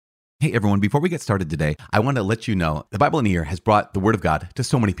Hey everyone, before we get started today, I want to let you know the Bible in a Year has brought the Word of God to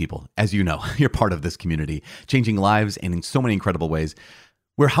so many people. As you know, you're part of this community, changing lives and in so many incredible ways.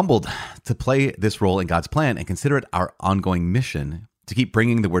 We're humbled to play this role in God's plan and consider it our ongoing mission to keep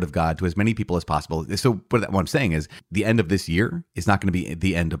bringing the Word of God to as many people as possible. So what I'm saying is the end of this year is not going to be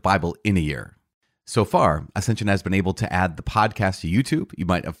the end of Bible in a Year. So far, Ascension has been able to add the podcast to YouTube. You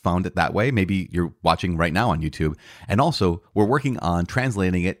might have found it that way. Maybe you're watching right now on YouTube. And also, we're working on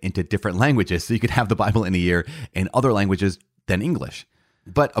translating it into different languages so you could have the Bible in a Year in other languages than English.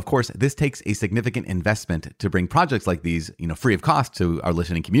 But of course, this takes a significant investment to bring projects like these, free of cost to our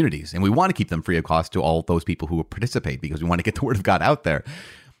listening communities. And we want to keep them free of cost to all those people who participate because we want to get the Word of God out there.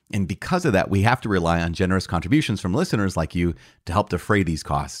 And because of that, we have to rely on generous contributions from listeners like you to help defray these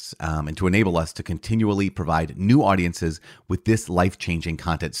costs and to enable us to continually provide new audiences with this life-changing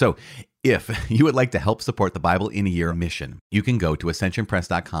content. So if you would like to help support the Bible in a Year mission, you can go to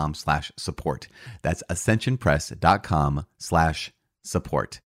ascensionpress.com/support. That's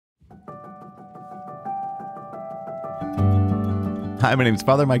ascensionpress.com/support. Hi, my name is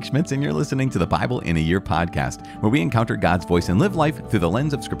Father Mike Schmitz, and you're listening to the Bible in a Year podcast, where we encounter God's voice and live life through the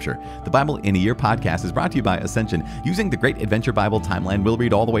lens of Scripture. The Bible in a Year podcast is brought to you by Ascension. Using the Great Adventure Bible timeline, we'll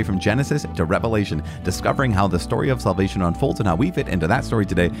read all the way from Genesis to Revelation, discovering how the story of salvation unfolds and how we fit into that story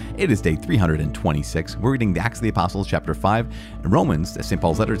today. It is day 326. We're reading the Acts of the Apostles, chapter 5, and Romans, St.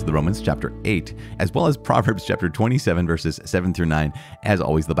 Paul's letter to the Romans, chapter 8, as well as Proverbs, chapter 27, verses 7 through 9. As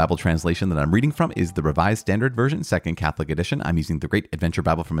always, the Bible translation that I'm reading from is the Revised Standard Version, Second Catholic Edition. I'm using the Great Adventure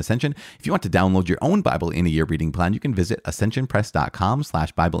Bible from Ascension. If you want to download your own Bible in a Year reading plan, you can visit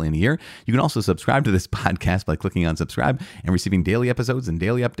ascensionpress.com/Bible in a Year. You can also subscribe to this podcast by clicking on subscribe and receiving daily episodes and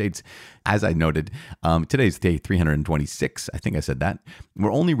daily updates. As I noted, today's day 326. I think I said that.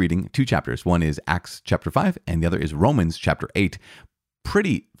 We're only reading two chapters. One is Acts chapter 5 and the other is Romans chapter 8.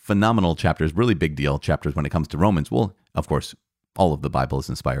 Pretty phenomenal chapters, really big deal chapters when it comes to Romans. Well, of course, all of the Bible is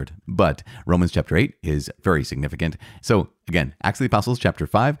inspired, but Romans chapter 8 is very significant. So again, Acts of the Apostles chapter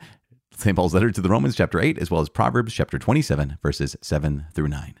 5, St. Paul's letter to the Romans chapter 8, as well as Proverbs chapter 27, verses 7 through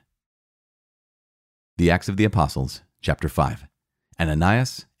 9. The Acts of the Apostles chapter 5,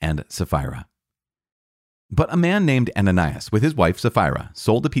 Ananias and Sapphira. But a man named Ananias, with his wife Sapphira,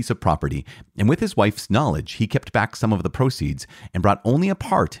 sold a piece of property, and with his wife's knowledge, he kept back some of the proceeds and brought only a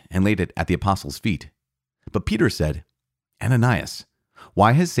part and laid it at the apostles' feet. But Peter said, Ananias,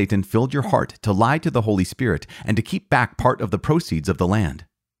 why has Satan filled your heart to lie to the Holy Spirit and to keep back part of the proceeds of the land?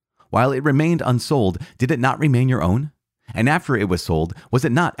 While it remained unsold, did it not remain your own? And after it was sold, was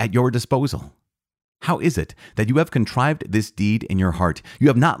it not at your disposal? How is it that you have contrived this deed in your heart? You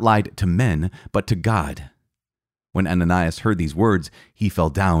have not lied to men, but to God. When Ananias heard these words, he fell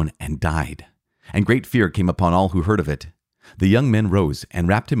down and died. And great fear came upon all who heard of it. The young men rose and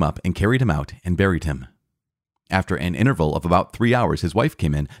wrapped him up and carried him out and buried him. After an interval of about 3 hours, his wife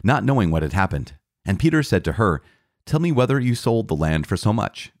came in, not knowing what had happened. And Peter said to her, Tell me whether you sold the land for so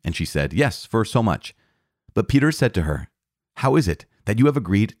much. And she said, Yes, for so much. But Peter said to her, How is it that you have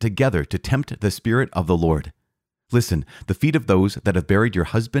agreed together to tempt the Spirit of the Lord? Listen, the feet of those that have buried your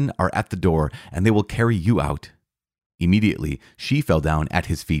husband are at the door, and they will carry you out. Immediately she fell down at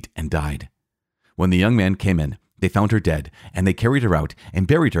his feet and died. When the young man came in, they found her dead, and they carried her out and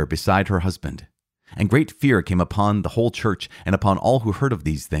buried her beside her husband. And great fear came upon the whole church and upon all who heard of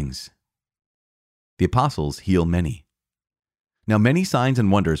these things. The apostles heal many. Now many signs and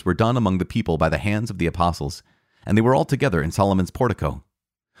wonders were done among the people by the hands of the apostles, and they were all together in Solomon's portico.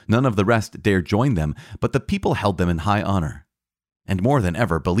 None of the rest dared join them, but the people held them in high honor. And more than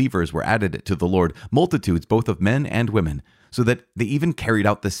ever, believers were added to the Lord, multitudes both of men and women, so that they even carried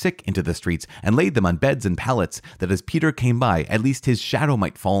out the sick into the streets and laid them on beds and pallets, that as Peter came by, at least his shadow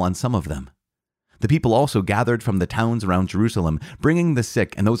might fall on some of them. The people also gathered from the towns around Jerusalem, bringing the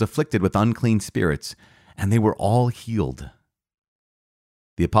sick and those afflicted with unclean spirits, and they were all healed.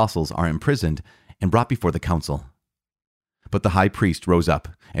 The apostles are imprisoned and brought before the council. But the high priest rose up,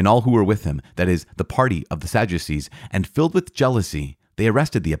 and all who were with him, that is, the party of the Sadducees, and filled with jealousy, they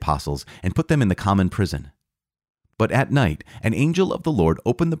arrested the apostles and put them in the common prison. But at night an angel of the Lord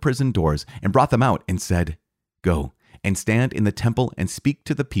opened the prison doors and brought them out and said, Go and stand in the temple and speak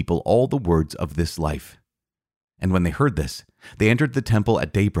to the people all the words of this life. And when they heard this, they entered the temple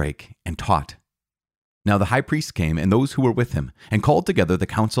at daybreak and taught. Now the high priest came and those who were with him, and called together the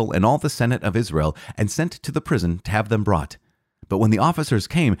council and all the senate of Israel, and sent to the prison to have them brought. But when the officers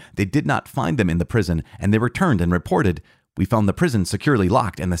came, they did not find them in the prison, and they returned and reported, We found the prison securely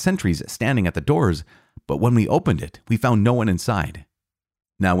locked and the sentries standing at the doors, but when we opened it, we found no one inside.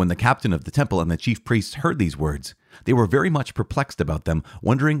 Now when the captain of the temple and the chief priests heard these words, they were very much perplexed about them,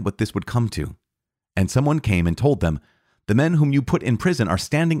 wondering what this would come to. And someone came and told them, "The men whom you put in prison are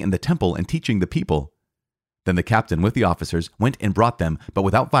standing in the temple and teaching the people." Then the captain with the officers went and brought them, but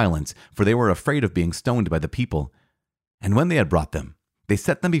without violence, for they were afraid of being stoned by the people. And when they had brought them, they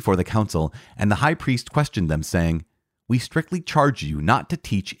set them before the council, and the high priest questioned them, saying, "We strictly charge you not to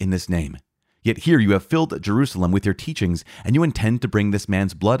teach in this name. Yet here you have filled Jerusalem with your teachings, and you intend to bring this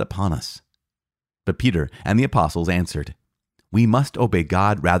man's blood upon us." But Peter and the apostles answered, "We must obey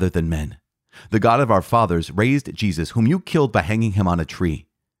God rather than men. The God of our fathers raised Jesus, whom you killed by hanging him on a tree.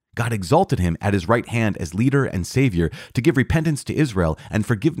 God exalted him at his right hand as leader and savior to give repentance to Israel and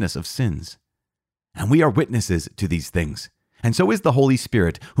forgiveness of sins. And we are witnesses to these things, and so is the Holy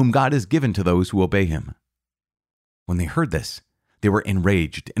Spirit, whom God has given to those who obey him." When they heard this, they were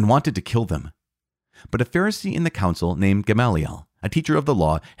enraged and wanted to kill them. But a Pharisee in the council named Gamaliel, a teacher of the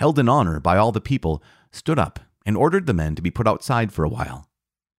law held in honor by all the people, stood up and ordered the men to be put outside for a while.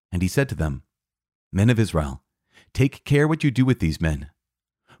 And he said to them, "Men of Israel, take care what you do with these men.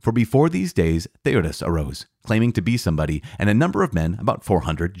 For before these days Theudas arose, claiming to be somebody, and a number of men, about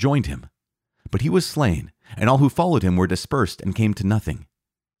 400, joined him. But he was slain, and all who followed him were dispersed and came to nothing.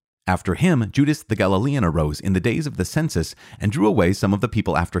 After him, Judas the Galilean arose in the days of the census and drew away some of the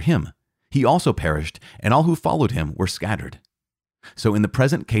people after him. He also perished, and all who followed him were scattered. So in the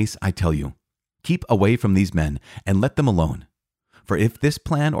present case, I tell you, keep away from these men and let them alone. For if this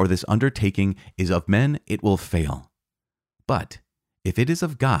plan or this undertaking is of men, it will fail. But if it is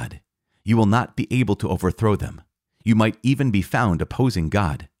of God, you will not be able to overthrow them. You might even be found opposing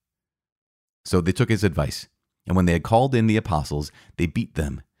God." So they took his advice, and when they had called in the apostles, they beat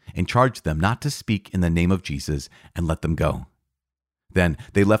them and charged them not to speak in the name of Jesus, and let them go. Then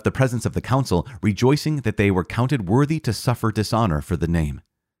they left the presence of the council, rejoicing that they were counted worthy to suffer dishonor for the name.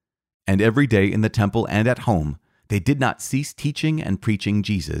 And every day in the temple and at home, they did not cease teaching and preaching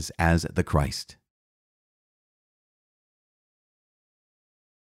Jesus as the Christ.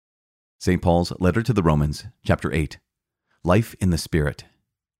 St. Paul's letter to the Romans, chapter 8. Life in the Spirit.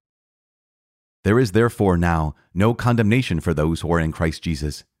 There is therefore now no condemnation for those who are in Christ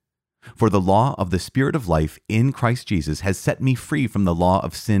Jesus. For the law of the Spirit of life in Christ Jesus has set me free from the law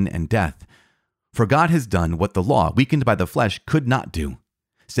of sin and death. For God has done what the law, weakened by the flesh, could not do,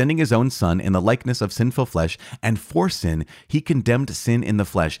 sending his own Son in the likeness of sinful flesh, and for sin he condemned sin in the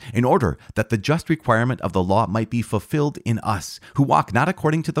flesh, in order that the just requirement of the law might be fulfilled in us, who walk not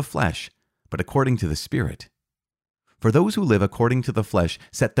according to the flesh, but according to the Spirit. For those who live according to the flesh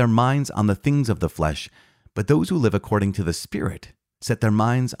set their minds on the things of the flesh, but those who live according to the Spirit set their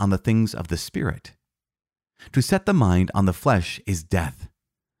minds on the things of the Spirit. To set the mind on the flesh is death,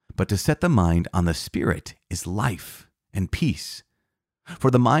 but to set the mind on the Spirit is life and peace. For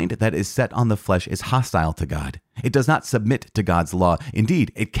the mind that is set on the flesh is hostile to God. It does not submit to God's law.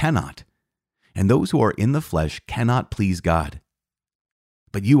 Indeed, it cannot. And those who are in the flesh cannot please God.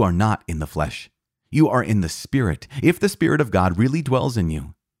 But you are not in the flesh. You are in the Spirit, if the Spirit of God really dwells in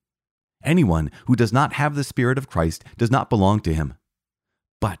you. Anyone who does not have the Spirit of Christ does not belong to him.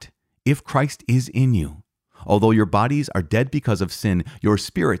 But if Christ is in you, although your bodies are dead because of sin, your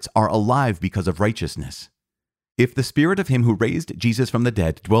spirits are alive because of righteousness. If the Spirit of him who raised Jesus from the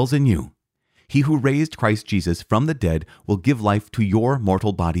dead dwells in you, he who raised Christ Jesus from the dead will give life to your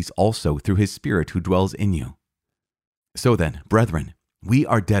mortal bodies also through his Spirit who dwells in you. So then, brethren, we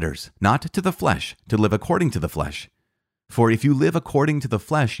are debtors, not to the flesh, to live according to the flesh. For if you live according to the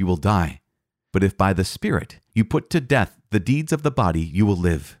flesh, you will die. But if by the Spirit you put to death the deeds of the body, you will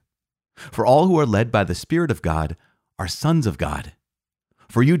live. For all who are led by the Spirit of God are sons of God.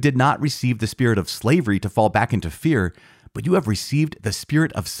 For you did not receive the spirit of slavery to fall back into fear, but you have received the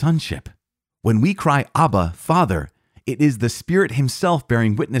spirit of sonship. When we cry, Abba, Father, it is the Spirit himself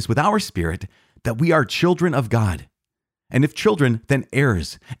bearing witness with our spirit that we are children of God. And if children, then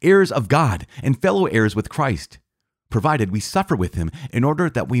heirs, heirs of God, and fellow heirs with Christ, provided we suffer with him in order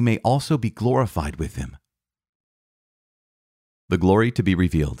that we may also be glorified with him. The glory to be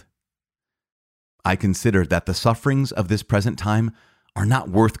revealed. I consider that the sufferings of this present time are not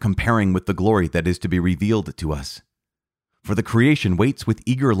worth comparing with the glory that is to be revealed to us. For the creation waits with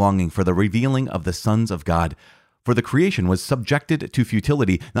eager longing for the revealing of the sons of God. For the creation was subjected to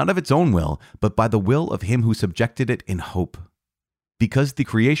futility, not of its own will, but by the will of him who subjected it in hope. Because the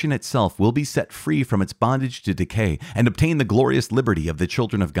creation itself will be set free from its bondage to decay and obtain the glorious liberty of the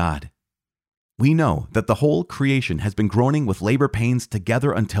children of God. We know that the whole creation has been groaning with labor pains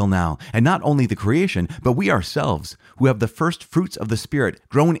together until now, and not only the creation, but we ourselves, who have the first fruits of the Spirit,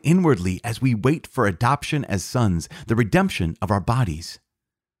 groan inwardly as we wait for adoption as sons, the redemption of our bodies.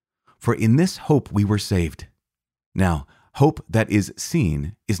 For in this hope we were saved. Now, hope that is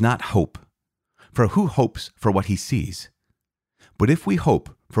seen is not hope. For who hopes for what he sees? But if we hope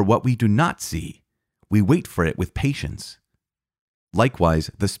for what we do not see, we wait for it with patience.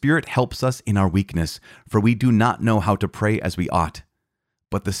 Likewise, the Spirit helps us in our weakness, for we do not know how to pray as we ought.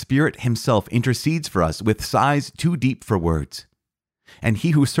 But the Spirit himself intercedes for us with sighs too deep for words. And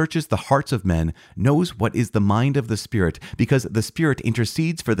he who searches the hearts of men knows what is the mind of the Spirit, because the Spirit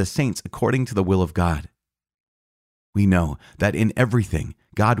intercedes for the saints according to the will of God. We know that in everything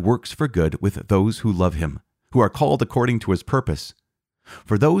God works for good with those who love him, who are called according to his purpose.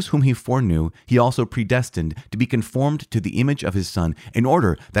 For those whom he foreknew, he also predestined to be conformed to the image of his Son, in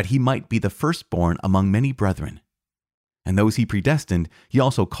order that he might be the firstborn among many brethren. And those he predestined, he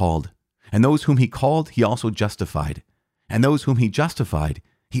also called. And those whom he called, he also justified. And those whom he justified,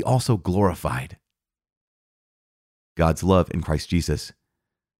 he also glorified. God's love in Christ Jesus.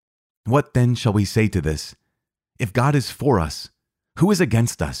 What then shall we say to this? If God is for us, who is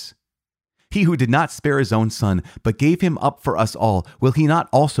against us? He who did not spare his own Son, but gave him up for us all, will he not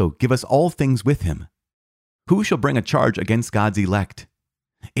also give us all things with him? Who shall bring a charge against God's elect?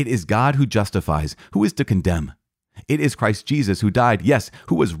 It is God who justifies. Who is to condemn? It is Christ Jesus who died, yes,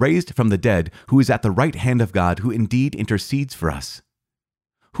 who was raised from the dead, who is at the right hand of God, who indeed intercedes for us.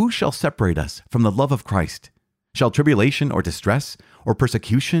 Who shall separate us from the love of Christ? Shall tribulation or distress, or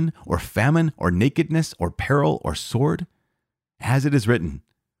persecution, or famine, or nakedness, or peril, or sword? As it is written,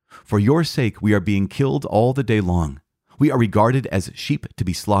 for your sake we are being killed all the day long. We are regarded as sheep to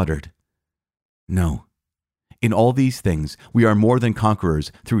be slaughtered. No, in all these things we are more than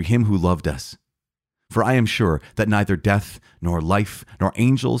conquerors through him who loved us. For I am sure that neither death, nor life, nor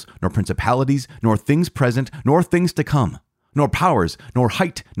angels, nor principalities, nor things present, nor things to come, nor powers, nor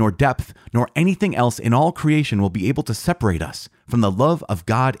height, nor depth, nor anything else in all creation will be able to separate us from the love of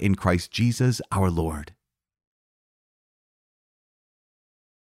God in Christ Jesus our Lord.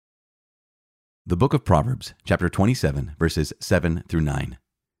 The book of Proverbs, chapter 27, verses 7 through 9.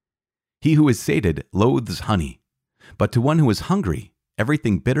 He who is sated loathes honey, but to one who is hungry,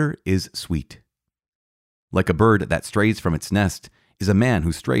 everything bitter is sweet. Like a bird that strays from its nest is a man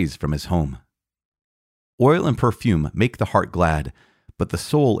who strays from his home. Oil and perfume make the heart glad, but the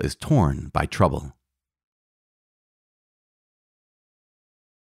soul is torn by trouble.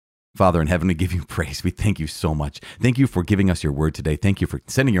 Father in heaven, we give you praise. We thank you so much. Thank you for giving us your word today. Thank you for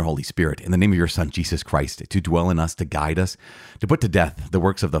sending your Holy Spirit in the name of your Son, Jesus Christ, to dwell in us, to guide us, to put to death the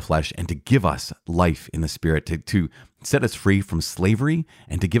works of the flesh, and to give us life in the Spirit, to set us free from slavery,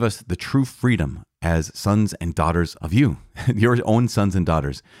 and to give us the true freedom as sons and daughters of you, your own sons and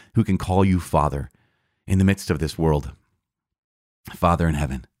daughters, who can call you Father in the midst of this world. Father in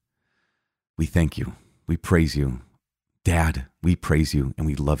heaven, we thank you. We praise you. Dad, we praise you and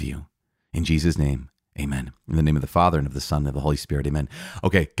we love you. In Jesus' name, amen. In the name of the Father and of the Son and of the Holy Spirit, amen.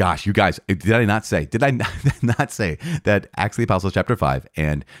 Okay, gosh, you guys, did I not say that Acts of the Apostles chapter 5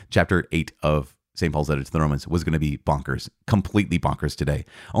 and chapter 8 of St. Paul's letter to the Romans was going to be bonkers, completely bonkers today?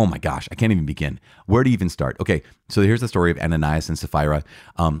 Oh my gosh, I can't even begin. Where to even start? Okay, so here's the story of Ananias and Sapphira.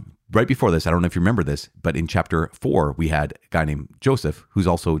 Right before this, I don't know if you remember this, but in chapter 4, we had a guy named Joseph, who's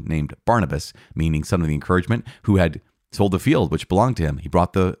also named Barnabas, meaning son of the encouragement, who had sold the field which belonged to him. He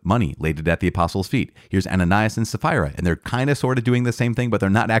brought the money, laid it at the apostles' feet. Here's Ananias and Sapphira, and they're kind of sort of doing the same thing, but they're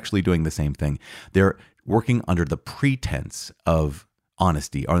not actually doing the same thing. They're working under the pretense of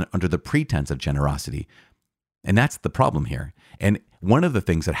honesty, or under the pretense of generosity. And that's the problem here. And one of the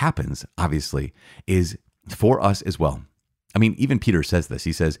things that happens, obviously, is for us as well. I mean, even Peter says this.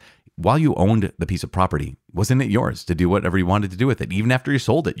 He says, while you owned the piece of property, wasn't it yours to do whatever you wanted to do with it? Even after you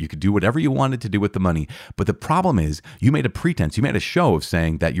sold it, you could do whatever you wanted to do with the money. But the problem is, you made a pretense, you made a show of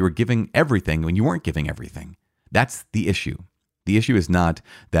saying that you were giving everything when you weren't giving everything. That's the issue. The issue is not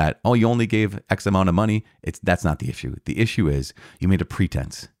that, oh, you only gave X amount of money. That's not the issue. The issue is you made a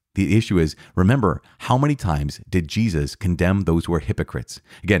pretense. The issue is, remember, how many times did Jesus condemn those who are hypocrites?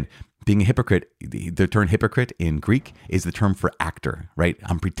 Again, being a hypocrite, the term hypocrite in Greek is the term for actor, right?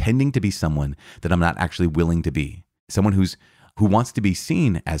 I'm pretending to be someone that I'm not actually willing to be. Someone who wants to be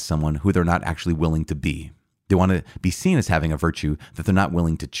seen as someone who they're not actually willing to be. They want to be seen as having a virtue that they're not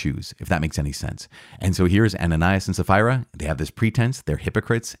willing to choose, if that makes any sense. And so here's Ananias and Sapphira. They have this pretense. They're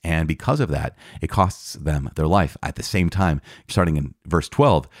hypocrites. And because of that, it costs them their life. At the same time, starting in verse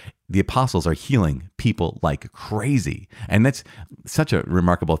 12, the apostles are healing people like crazy. And that's such a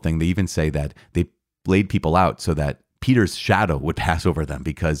remarkable thing. They even say that they laid people out so that Peter's shadow would pass over them,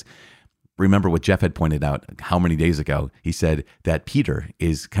 because remember what Jeff had pointed out how many days ago? He said that Peter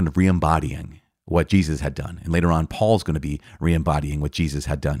is kind of re-embodying what Jesus had done. And later on, Paul's going to be re-embodying what Jesus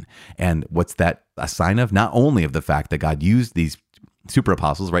had done. And what's that a sign of? Not only of the fact that God used these super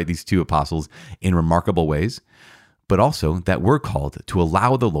apostles, right? These two apostles in remarkable ways, but also that we're called to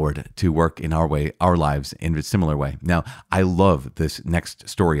allow the Lord to work in our lives in a similar way. Now, I love this next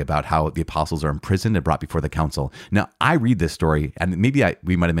story about how the apostles are imprisoned and brought before the council. Now, I read this story, and maybe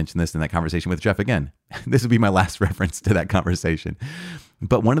we might have mentioned this in that conversation with Jeff again. This will be my last reference to that conversation.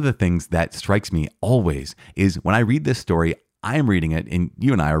 But one of the things that strikes me always is when I read this story, I am reading it, and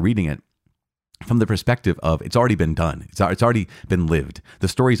you and I are reading it from the perspective of it's already been done. It's already been lived. The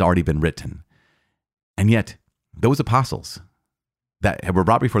story's already been written. And yet, those apostles that were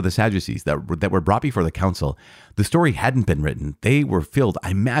brought before the Sadducees, that were brought before the council, the story hadn't been written. They were filled,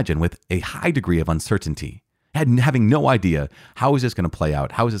 I imagine, with a high degree of uncertainty, having no idea how is this going to play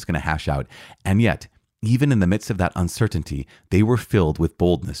out, how is this going to hash out. And yet, even in the midst of that uncertainty, they were filled with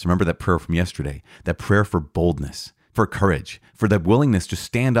boldness. Remember that prayer from yesterday, that prayer for boldness, for courage, for the willingness to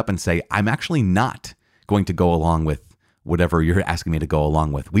stand up and say, I'm actually not going to go along with whatever you're asking me to go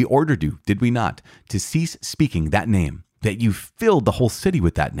along with. We ordered you, did we not, to cease speaking that name, that you filled the whole city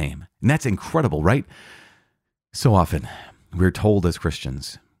with that name. And that's incredible, right? So often we're told as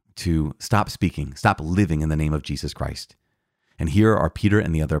Christians to stop speaking, stop living in the name of Jesus Christ. And here are Peter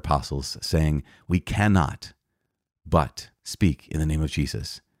and the other apostles saying, we cannot but speak in the name of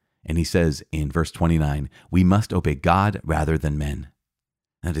Jesus. And he says in verse 29, we must obey God rather than men.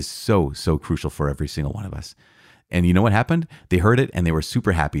 That is so, so crucial for every single one of us. And you know what happened? They heard it and they were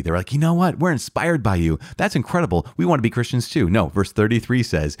super happy. They were like, you know what? We're inspired by you. That's incredible. We want to be Christians too. No, verse 33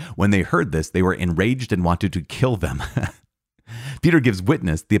 says, when they heard this, they were enraged and wanted to kill them. Peter gives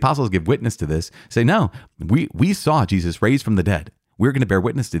witness. The apostles give witness to this. Say, no, we saw Jesus raised from the dead. We're going to bear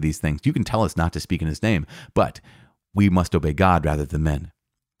witness to these things. You can tell us not to speak in his name, but we must obey God rather than men.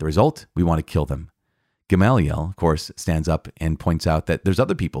 The result, we want to kill them. Gamaliel, of course, stands up and points out that there's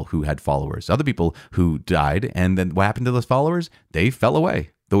other people who had followers, other people who died. And then what happened to those followers? They fell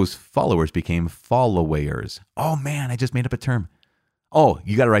away. Those followers became followers. Oh man, I just made up a term. Oh,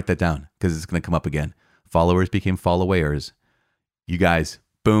 you got to write that down because it's going to come up again. Followers became followers. You guys,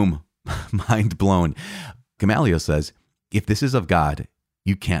 boom, mind blown. Gamaliel says, if this is of God,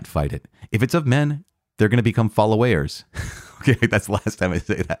 you can't fight it. If it's of men, they're going to become followers. Okay, that's the last time I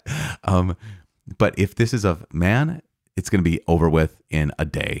say that. But if this is of man, it's going to be over with in a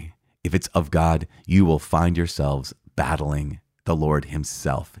day. If it's of God, you will find yourselves battling the Lord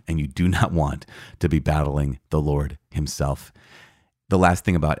himself, and you do not want to be battling the Lord himself. The last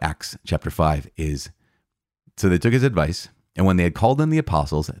thing about Acts chapter 5 is, so they took his advice, and when they had called in the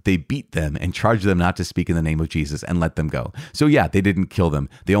apostles, they beat them and charged them not to speak in the name of Jesus and let them go. So yeah, they didn't kill them.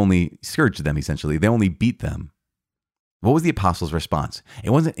 They only scourged them, essentially. They only beat them. What was the apostles' response?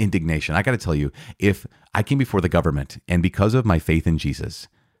 It wasn't indignation. I got to tell you, if I came before the government and because of my faith in Jesus,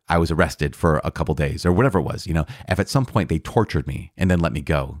 I was arrested for a couple days or whatever it was, if at some point they tortured me and then let me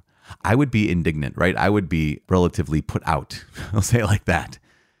go, I would be indignant, right? I would be relatively put out. I'll say it like that.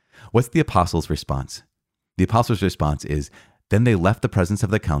 What's the apostles' response? The apostles' response is, then they left the presence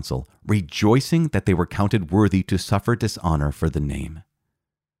of the council, rejoicing that they were counted worthy to suffer dishonor for the name.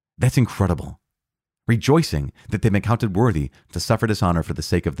 That's incredible. Rejoicing that they've been counted worthy to suffer dishonor for the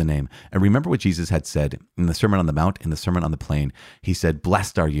sake of the name. And remember what Jesus had said in the Sermon on the Mount, in the Sermon on the Plain. He said,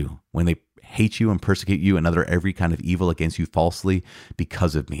 blessed are you when they hate you and persecute you and utter every kind of evil against you falsely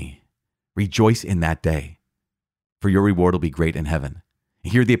because of me. Rejoice in that day, for your reward will be great in heaven.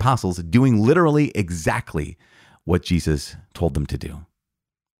 Here are the apostles doing literally exactly what Jesus told them to do.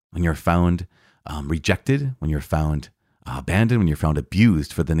 When you're found rejected, when you're found abandoned, when you're found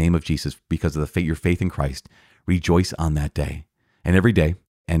abused for the name of Jesus because of your faith in Christ, rejoice on that day. And every day,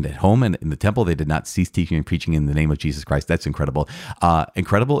 and at home and in the temple, they did not cease teaching and preaching in the name of Jesus Christ. That's incredible.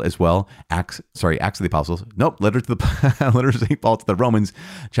 Incredible as well. Acts of the Apostles. Nope, letter of St. Paul to the Romans,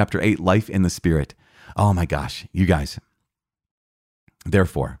 chapter 8, life in the Spirit. Oh my gosh, you guys.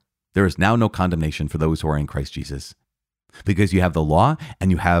 Therefore, there is now no condemnation for those who are in Christ Jesus, because you have the law and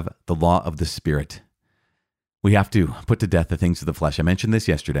you have the law of the Spirit. We have to put to death the things of the flesh. I mentioned this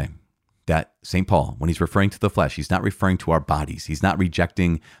yesterday, that St. Paul, when he's referring to the flesh, he's not referring to our bodies. He's not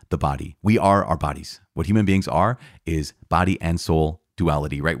rejecting the body. We are our bodies. What human beings are is body and soul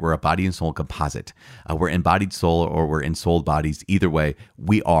duality, right? We're a body and soul composite. We're embodied soul or we're ensouled bodies. Either way,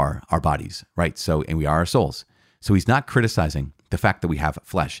 we are our bodies, right? And we are our souls. So he's not criticizing the fact that we have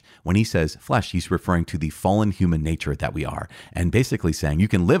flesh. When he says flesh, he's referring to the fallen human nature that we are, and basically saying you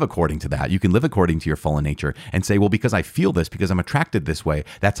can live according to that. You can live according to your fallen nature and say, well, because I feel this, because I'm attracted this way,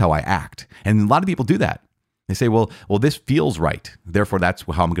 that's how I act. And a lot of people do that. They say, well, this feels right, therefore that's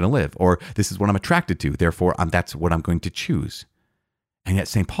how I'm going to live. Or this is what I'm attracted to, therefore that's what I'm going to choose. And yet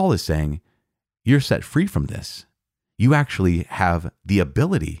St. Paul is saying, you're set free from this. You actually have the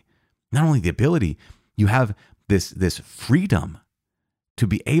ability, not only the ability, you have this freedom to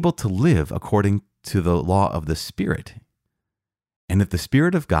be able to live according to the law of the Spirit. And if the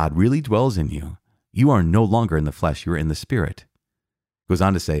Spirit of God really dwells in you, you are no longer in the flesh, you are in the Spirit. It goes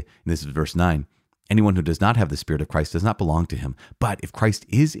on to say, and this is verse 9, anyone who does not have the Spirit of Christ does not belong to him. But if Christ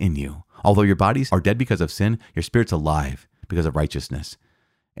is in you, although your bodies are dead because of sin, your spirit's alive because of righteousness.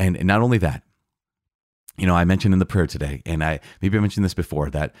 And not only that, I mentioned in the prayer today, and maybe I mentioned this before,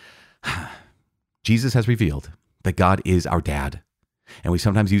 that Jesus has revealed that God is our dad. And we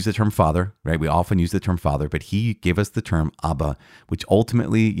sometimes use the term father, right? We often use the term father, but he gave us the term Abba, which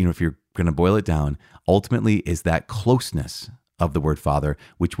ultimately, if you're going to boil it down, ultimately is that closeness of the word father,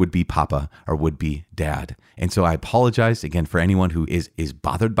 which would be papa or would be dad. And so I apologize again for anyone who is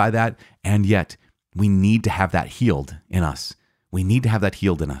bothered by that. And yet we need to have that healed in us. We need to have that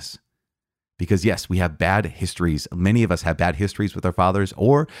healed in us. Because yes, we have bad histories. Many of us have bad histories with our fathers,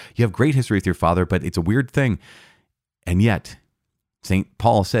 or you have great history with your father, but it's a weird thing. And yet, St.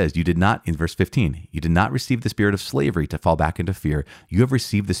 Paul says, you did not, in verse 15, you did not receive the spirit of slavery to fall back into fear. You have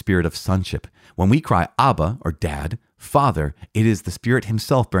received the spirit of sonship. When we cry Abba, or Dad, Father, it is the Spirit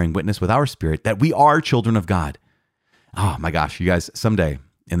himself bearing witness with our spirit that we are children of God. Oh my gosh, you guys, someday,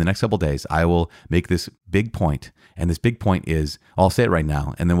 in the next couple of days, I will make this big point. And this big point is, I'll say it right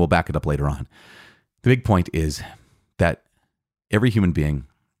now, and then we'll back it up later on. The big point is that every human being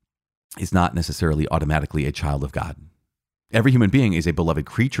is not necessarily automatically a child of God. Every human being is a beloved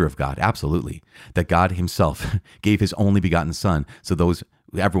creature of God, absolutely. That God himself gave his only begotten son so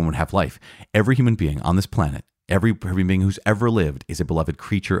everyone would have life. Every human being on this planet, every human being who's ever lived is a beloved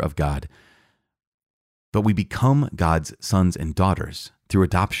creature of God. But we become God's sons and daughters through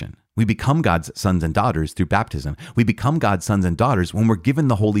adoption. We become God's sons and daughters through baptism. We become God's sons and daughters when we're given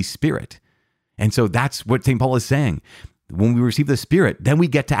the Holy Spirit. And so that's what St. Paul is saying. When we receive the Spirit, then we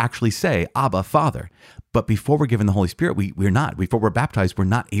get to actually say, Abba, Father. But before we're given the Holy Spirit, we're not. Before we're baptized, we're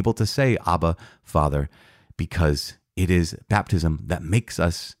not able to say, Abba, Father, because it is baptism that makes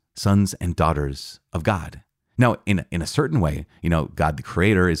us sons and daughters of God. Now, in a certain way, God the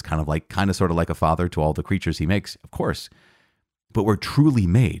Creator is kind of sort of like a father to all the creatures he makes, of course. But we're truly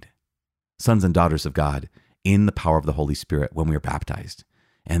made sons and daughters of God in the power of the Holy Spirit when we are baptized.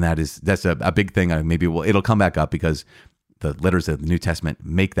 And that's a big thing. Maybe it'll come back up because the letters of the New Testament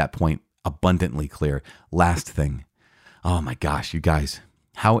make that point abundantly clear. Last thing. Oh my gosh, you guys,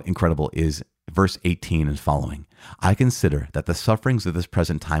 how incredible is verse 18 and following? I consider that the sufferings of this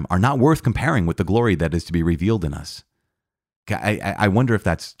present time are not worth comparing with the glory that is to be revealed in us. I wonder if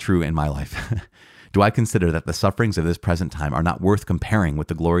that's true in my life. Do I consider that the sufferings of this present time are not worth comparing with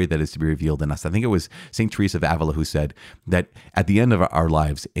the glory that is to be revealed in us? I think it was St. Teresa of Avila who said that at the end of our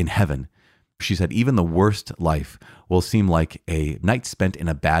lives in heaven, she said, even the worst life will seem like a night spent in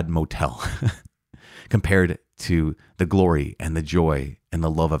a bad motel compared to the glory and the joy and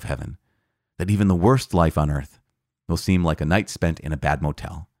the love of heaven. That even the worst life on earth will seem like a night spent in a bad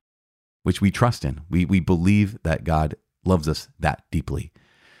motel, which we trust in. We believe that God loves us that deeply.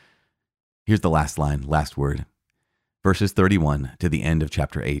 Here's the last line, last word. Verses 31 to the end of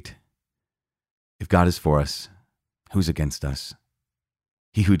chapter 8. If God is for us, who's against us?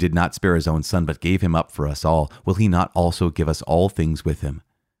 He who did not spare his own son, but gave him up for us all, will he not also give us all things with him?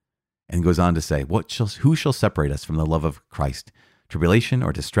 And goes on to say, who shall separate us from the love of Christ? Tribulation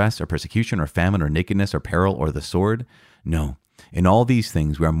or distress or persecution or famine or nakedness or peril or the sword? No, in all these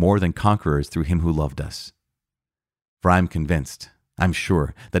things we are more than conquerors through him who loved us. For I am convinced, I'm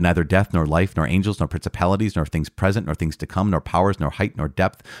sure, that neither death nor life, nor angels, nor principalities, nor things present, nor things to come, nor powers, nor height, nor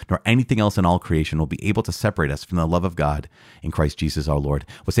depth, nor anything else in all creation will be able to separate us from the love of God in Christ Jesus our Lord.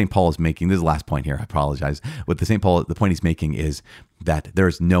 What St. Paul is making, this is the last point here, I apologize. The point he's making is that there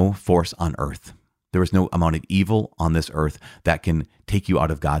is no force on earth. There is no amount of evil on this earth that can take you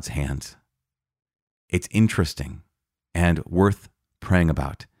out of God's hands. It's interesting and worth praying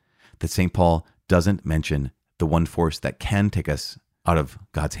about that St. Paul doesn't mention the one force that can take us out of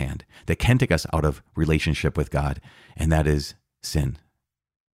God's hand, that can take us out of relationship with God, and that is sin.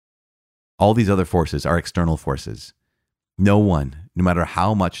 All these other forces are external forces. No one, no matter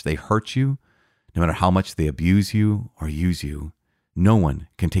how much they hurt you, no matter how much they abuse you or use you, no one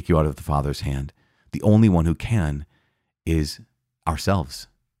can take you out of the Father's hand. The only one who can is ourselves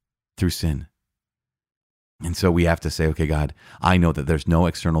through sin. And so we have to say, okay, God, I know that there's no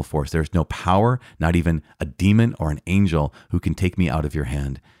external force. There's no power, not even a demon or an angel who can take me out of your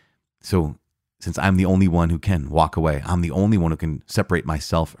hand. So since I'm the only one who can walk away, I'm the only one who can separate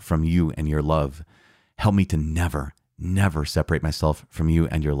myself from you and your love. Help me to never, never separate myself from you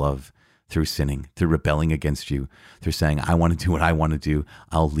and your love through sinning, through rebelling against you, through saying, I want to do what I want to do.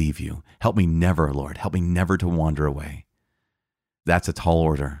 I'll leave you. Help me never, Lord. Help me never to wander away. That's a tall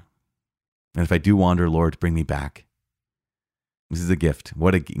order. And if I do wander, Lord, bring me back. This is a gift.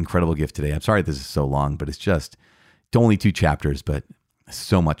 What an incredible gift today. I'm sorry this is so long, but it's only 2 chapters, but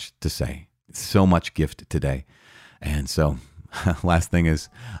so much to say. So much gift today. And so last thing is,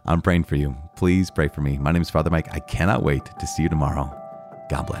 I'm praying for you. Please pray for me. My name is Father Mike. I cannot wait to see you tomorrow.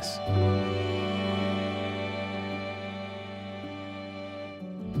 God bless.